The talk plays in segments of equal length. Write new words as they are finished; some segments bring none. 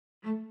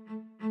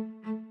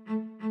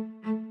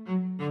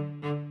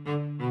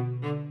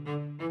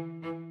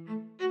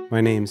My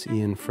name's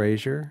Ian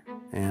Fraser,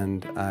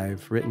 and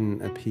I've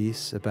written a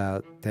piece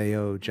about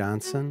Theo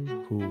Jansen,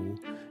 who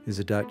is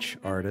a Dutch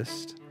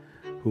artist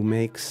who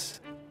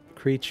makes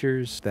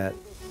creatures that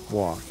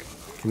walk,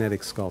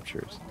 kinetic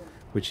sculptures,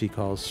 which he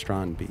calls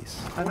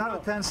Strandbeests.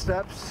 Another 10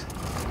 steps.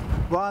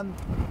 1,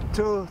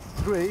 2,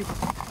 3.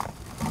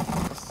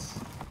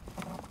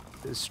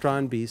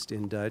 Strandbeest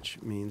in Dutch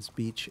means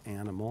beach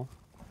animal.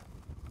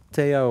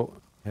 Theo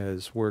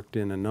has worked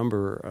in a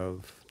number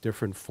of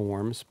different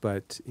forms,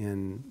 but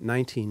in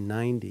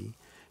 1990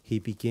 he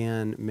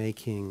began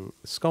making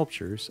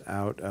sculptures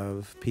out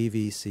of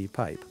PVC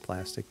pipe,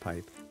 plastic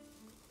pipe.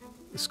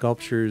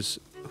 Sculptures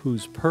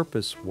whose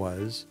purpose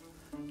was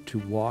to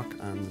walk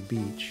on the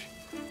beach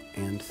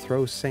and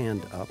throw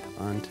sand up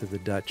onto the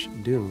Dutch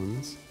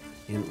dunes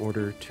in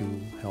order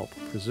to help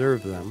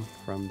preserve them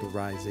from the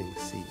rising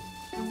sea.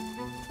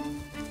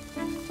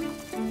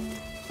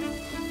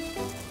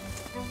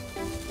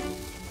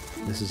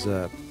 This is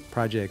a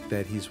project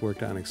that he's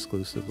worked on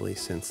exclusively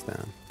since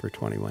then, for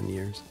 21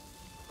 years.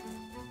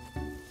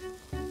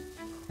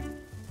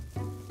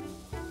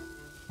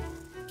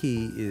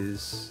 He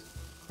is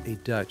a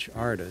Dutch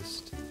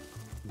artist.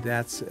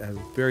 That's a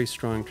very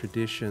strong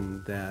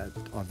tradition that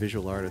a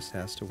visual artist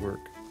has to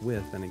work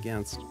with and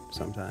against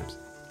sometimes.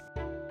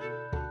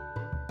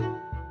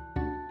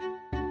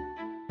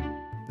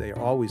 They are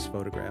always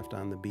photographed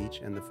on the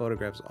beach, and the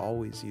photographs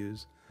always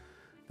use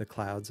the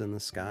clouds and the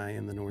sky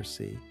and the North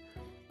Sea.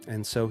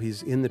 And so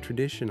he's in the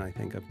tradition, I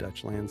think, of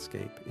Dutch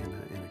landscape in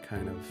a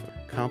kind of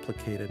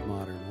complicated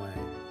modern way.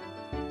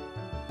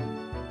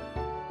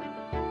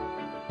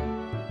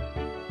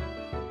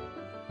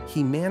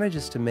 He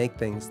manages to make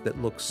things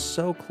that look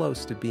so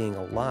close to being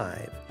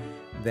alive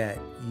that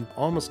you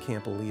almost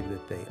can't believe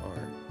that they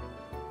aren't.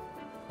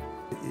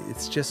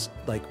 It's just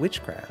like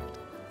witchcraft.